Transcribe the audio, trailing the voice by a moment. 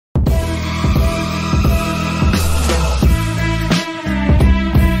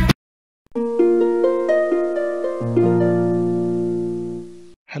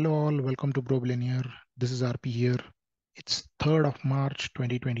Welcome to Bro Billionaire. This is RP here. It's 3rd of March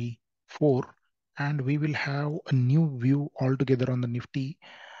 2024 and we will have a new view altogether on the Nifty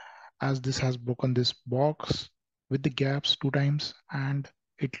as this has broken this box with the gaps 2 times and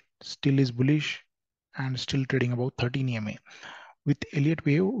it still is bullish and still trading about 13 EMA. With Elliott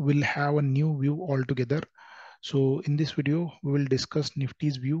Wave, we'll have a new view altogether. So in this video, we will discuss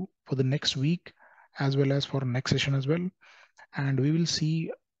Nifty's view for the next week as well as for next session as well. And we will see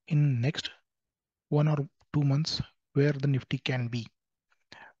in next 1 or 2 months where the Nifty can be.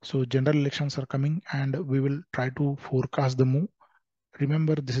 So general elections are coming and we will try to forecast the move.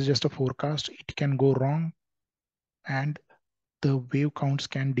 Remember, this is just a forecast. It can go wrong and the wave counts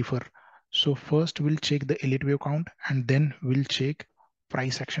can differ. So first we'll check the Elliott wave count and then we'll check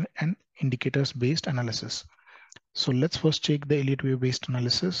price action and indicators based analysis. So let's first check the Elliott wave based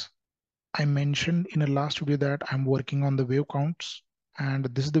analysis. I mentioned in a last video that I'm working on the wave counts and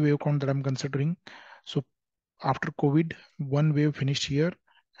this is the wave count that I'm considering. So after COVID, one wave finished here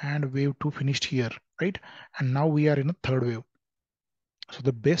and wave 2 finished here, right? And now we are in a third wave. So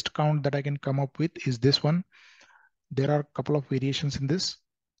the best count that I can come up with is this one. There are a couple of variations in this,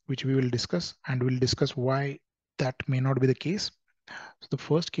 which we will discuss and we'll discuss why that may not be the case. So the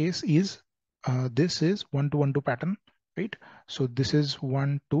first case is this is 1 to 1 2 pattern, right? So this is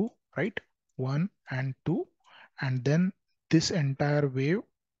 1 2, right? 1 and 2, and then this entire wave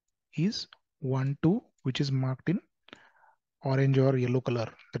is 1 2, which is marked in orange or yellow color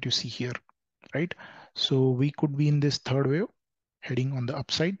that you see here, right? So we could be in this third wave heading on the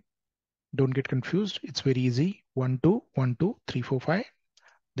upside. Don't get confused. It's very easy. 1 2 1 2 3 4 5.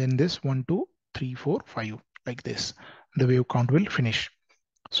 Then this 1 2 3 4 5 like this. The wave count will finish.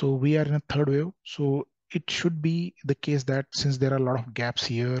 So we are in a third wave. So it should be the case that since there are a lot of gaps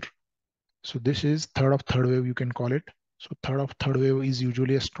here, so this is third of third wave, you can call it. So third of third wave is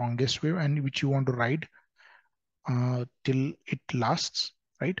usually a strongest wave and which you want to ride till it lasts,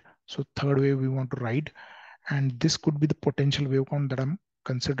 right? So third wave we want to ride, and this could be the potential wave count that I'm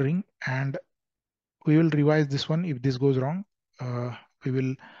considering, and we will revise this one if this goes wrong. We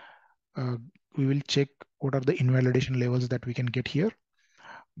will check what are the invalidation levels that we can get here.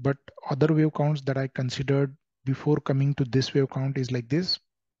 But other wave counts that I considered before coming to this wave count is like this.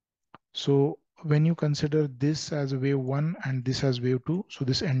 So when you consider this as wave 1 and this as wave 2, so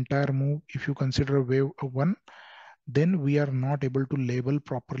this entire move, if you consider wave 1, then we are not able to label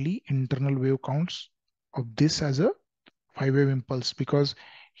properly internal wave counts of this as a 5-wave impulse, because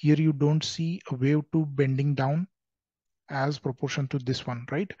here you don't see a wave 2 bending down as proportion to this one,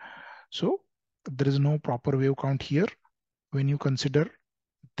 right? So there is no proper wave count here when you consider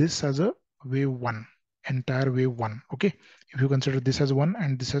this as a wave 1, entire wave 1. Okay, if you consider this as 1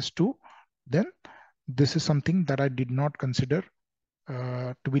 and this as 2, then this is something that I did not consider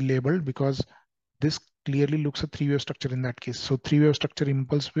to be labeled, because this clearly looks a 3-wave structure in that case. So 3-wave structure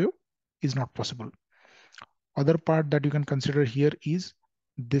impulse wave is not possible. Other part that you can consider here is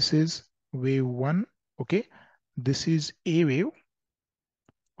this is wave 1. Okay, this is A wave.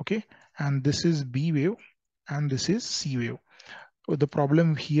 Okay, and this is B wave and this is C wave. So the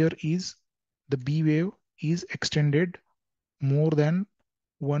problem here is the B wave is extended more than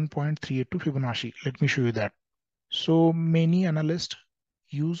 1.38 to Fibonacci. Let me show you that. So many analysts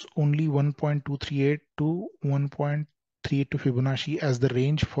use only 1.238 to 1.38 to Fibonacci as the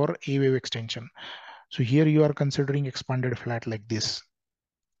range for A wave extension. So here you are considering expanded flat like this.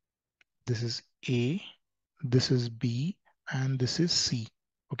 This is A, this is B, and this is C.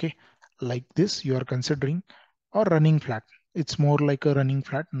 Okay, like this you are considering, or running flat. It's more like a running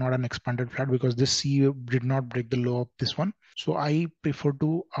flat, not an expanded flat, because this C did not break the low of this one. So I prefer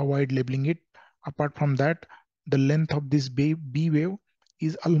to avoid labeling it. Apart from that, the length of this B wave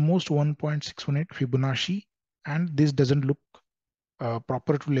is almost 1.618 Fibonacci, and this doesn't look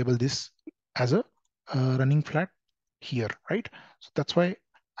proper to label this as a running flat here, right? So that's why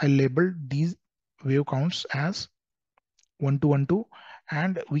I labeled these wave counts as 1 to 1 2,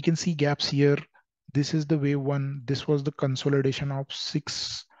 and we can see gaps here. This is the wave 1. This was the consolidation of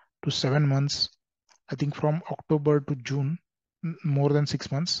 6 to 7 months. I think from October to June, more than 6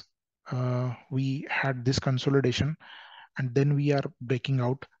 months, we had this consolidation, and then we are breaking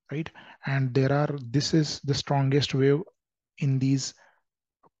out, right? And this is the strongest wave in these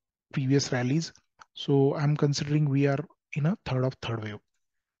previous rallies. So I'm considering we are in a third of third wave.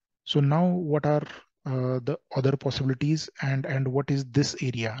 So now what are the other possibilities, and what is this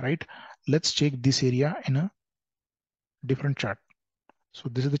area, right? Let's check this area in a different chart. So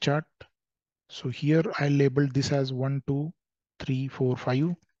this is the chart. So here I labeled this as 1 2 3 4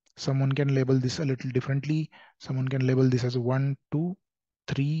 5. Someone can label this a little differently. Someone can label this as 1 2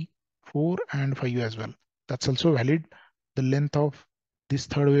 3 4 and 5 as well. That's also valid. The length of this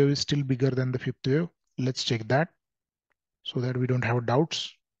third wave is still bigger than the fifth wave. Let's check that so that we don't have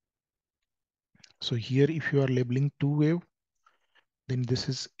doubts. So here, if you are labeling two wave, then this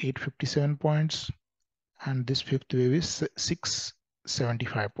is 857 points and this fifth wave is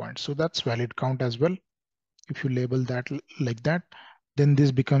 675 points. So that's valid count as well. If you label that like that, then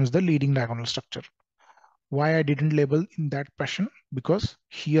this becomes the leading diagonal structure. Why I didn't label in that fashion? Because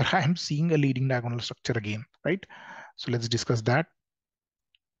here I am seeing a leading diagonal structure again, right? So let's discuss that.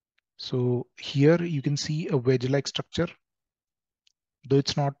 So here you can see a wedge-like structure. Though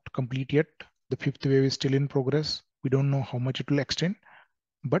it's not complete yet, the fifth wave is still in progress. We don't know how much it will extend,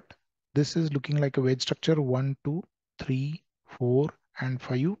 but this is looking like a wedge structure. 1, 2, 3, 4, and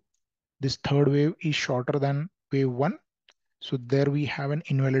 5. This third wave is shorter than wave 1. So there we have an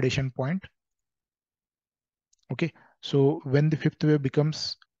invalidation point. Okay, so when the fifth wave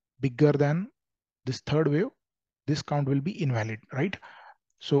becomes bigger than this third wave, this count will be invalid, right?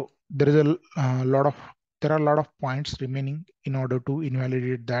 So there is a lot of points remaining in order to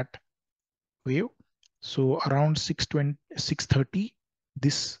invalidate that wave. So around 620, 630,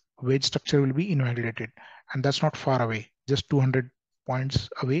 this wedge structure will be invalidated, and that's not far away, just 200 points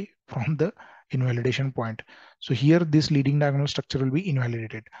away from the invalidation point. So here this leading diagonal structure will be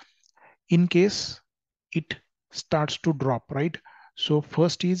invalidated. In case it starts to drop, right? So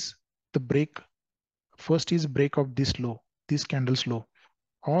first is break of this low, this candle's low,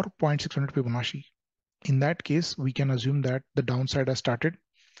 or 0.600 Fibonacci. In that case, we can assume that the downside has started.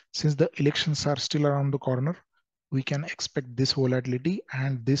 Since the elections are still around the corner, we can expect this volatility,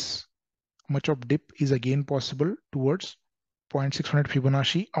 and this much of dip is again possible towards 0.600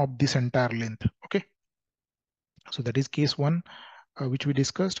 Fibonacci of this entire length. Okay, so that is case one, which we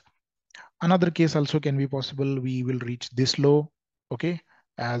discussed. Another case also can be possible. We will reach this low, okay,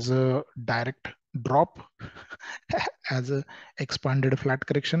 as a direct drop, as a expanded flat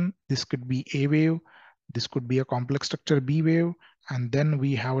correction. This could be A wave, this could be a complex structure B wave, and then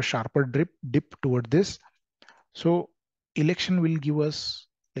we have a sharper dip toward this. So election will give us,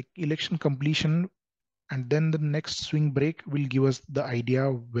 like, election completion, and then the next swing break will give us the idea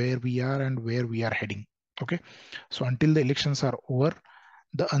of where we are and where we are heading. Okay, so until the elections are over,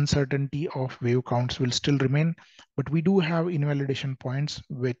 the uncertainty of wave counts will still remain, but we do have invalidation points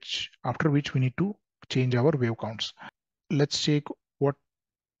after which we need to change our wave counts. Let's check what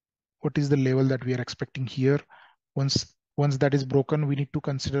is the level that we are expecting here. Once that is broken, we need to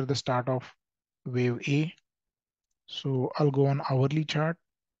consider the start of wave A. So I'll go on hourly chart.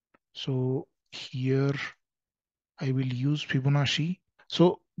 So here I will use Fibonacci.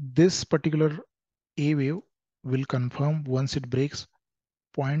 So this particular A wave will confirm once it breaks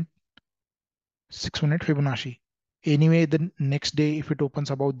 0.618 Fibonacci. Anyway, the next day, if it opens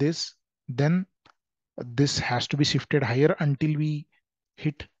above this, then this has to be shifted higher until we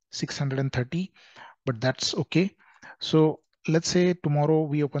hit 630, but that's okay. So let's say tomorrow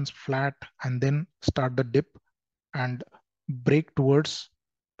we opens flat and then start the dip and break towards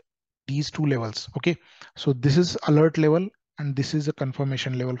these two levels. Okay, so this is alert level and this is a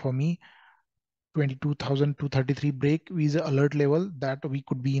confirmation level for me. 22,233 break is an alert level that we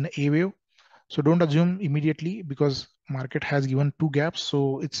could be in A wave. So don't assume immediately, because market has given two gaps.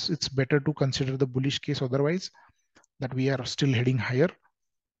 So it's better to consider the bullish case otherwise, that we are still heading higher.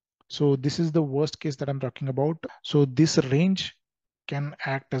 So this is the worst case that I'm talking about. So this range can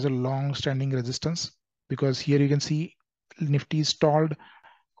act as a long standing resistance, because here you can see Nifty is stalled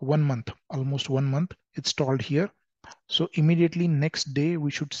 1 month, almost 1 month. It's stalled here. So immediately next day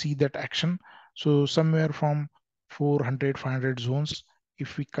we should see that action. So somewhere from 400, 500 zones,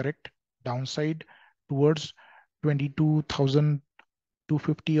 if we correct downside towards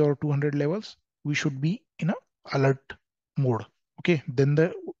 22,250 or 200 levels, we should be in a alert mode. Okay, then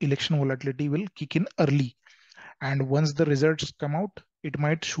the election volatility will kick in early, and once the results come out, it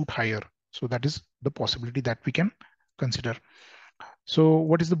might shoot higher. So that is the possibility that we can consider. So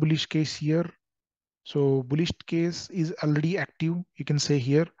what is the bullish case here? So bullish case is already active. You can say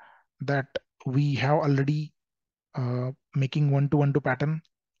here that we have already making 1-to-1-to pattern.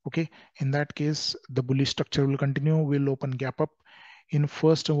 Okay, in that case, the bullish structure will continue. We'll open gap up in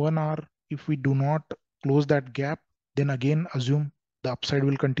first 1 hour. If we do not close that gap, then again assume the upside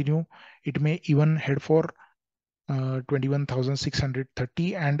will continue. It may even head for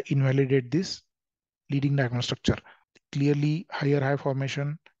 21,630 and invalidate this leading diagonal structure. Clearly higher high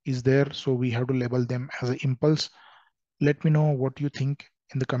formation is there, so we have to label them as an impulse. Let me know what you think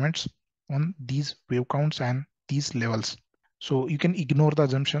in the comments on these wave counts and these levels. So you can ignore the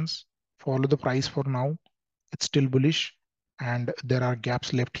assumptions, follow the price for now. It's still bullish, and there are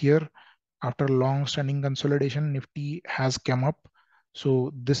gaps left here. After long standing consolidation, Nifty has come up.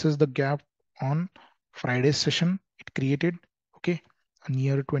 So this is the gap on Friday's session it created. Okay,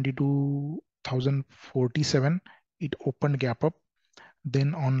 near 22,047, it opened gap up.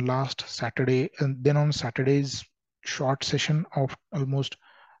 Then on last Saturday, and then on Saturday's short session of almost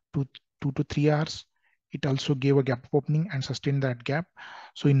 2 to 3 hours, it also gave a gap up opening and sustained that gap.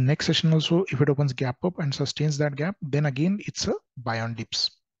 So in next session also, if it opens gap up and sustains that gap, then again it's a buy on dips.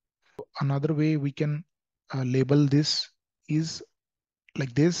 Another way we can label this is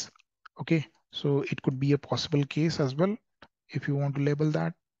like this. Okay, so it could be a possible case as well if you want to label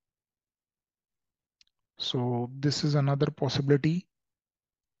that. So this is another possibility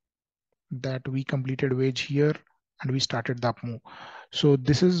that we completed wedge here and we started the up move. So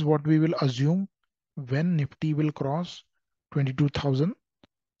this is what we will assume when Nifty will cross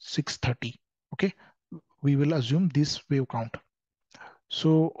 22,630. Okay, we will assume this wave count.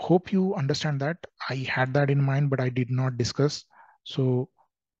 So hope you understand that. I had that in mind, but I did not discuss. So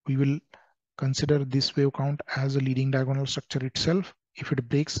we will consider this wave count as a leading diagonal structure itself if it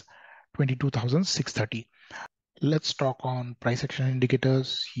breaks 22,630. Let's talk on price action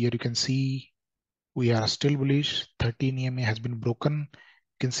indicators. Here you can see we are still bullish. 13 EMA has been broken.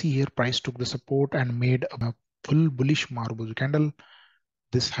 You can see here price took the support and made a full bullish marble candle.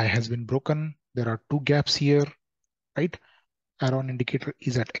 This high has been broken. There are two gaps here, right? Arrow indicator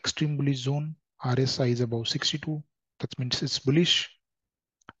is at extreme bullish zone. RSI is above 62. That means it's bullish.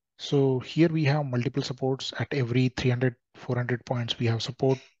 So here we have multiple supports at every 300, 400 points. We have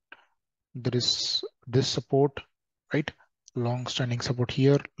support. There is this support, right? Long standing support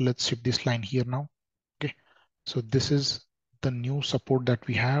here. Let's shift this line here now. Okay. So this is the new support that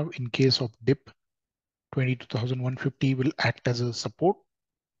we have in case of dip. 22,150 will act as a support.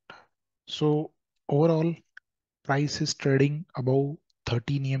 So overall, price is trading above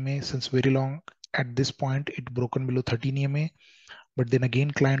 13 EMA since very long. At this point, it broken below 13 EMA, but then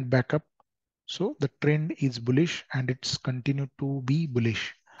again climbed back up. So the trend is bullish and it's continued to be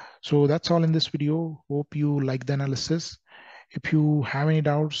bullish. So that's all in this video. Hope you like the analysis. If you have any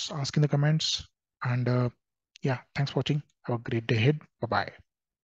doubts, ask in the comments. And yeah, thanks for watching. Have a great day ahead. Bye-bye.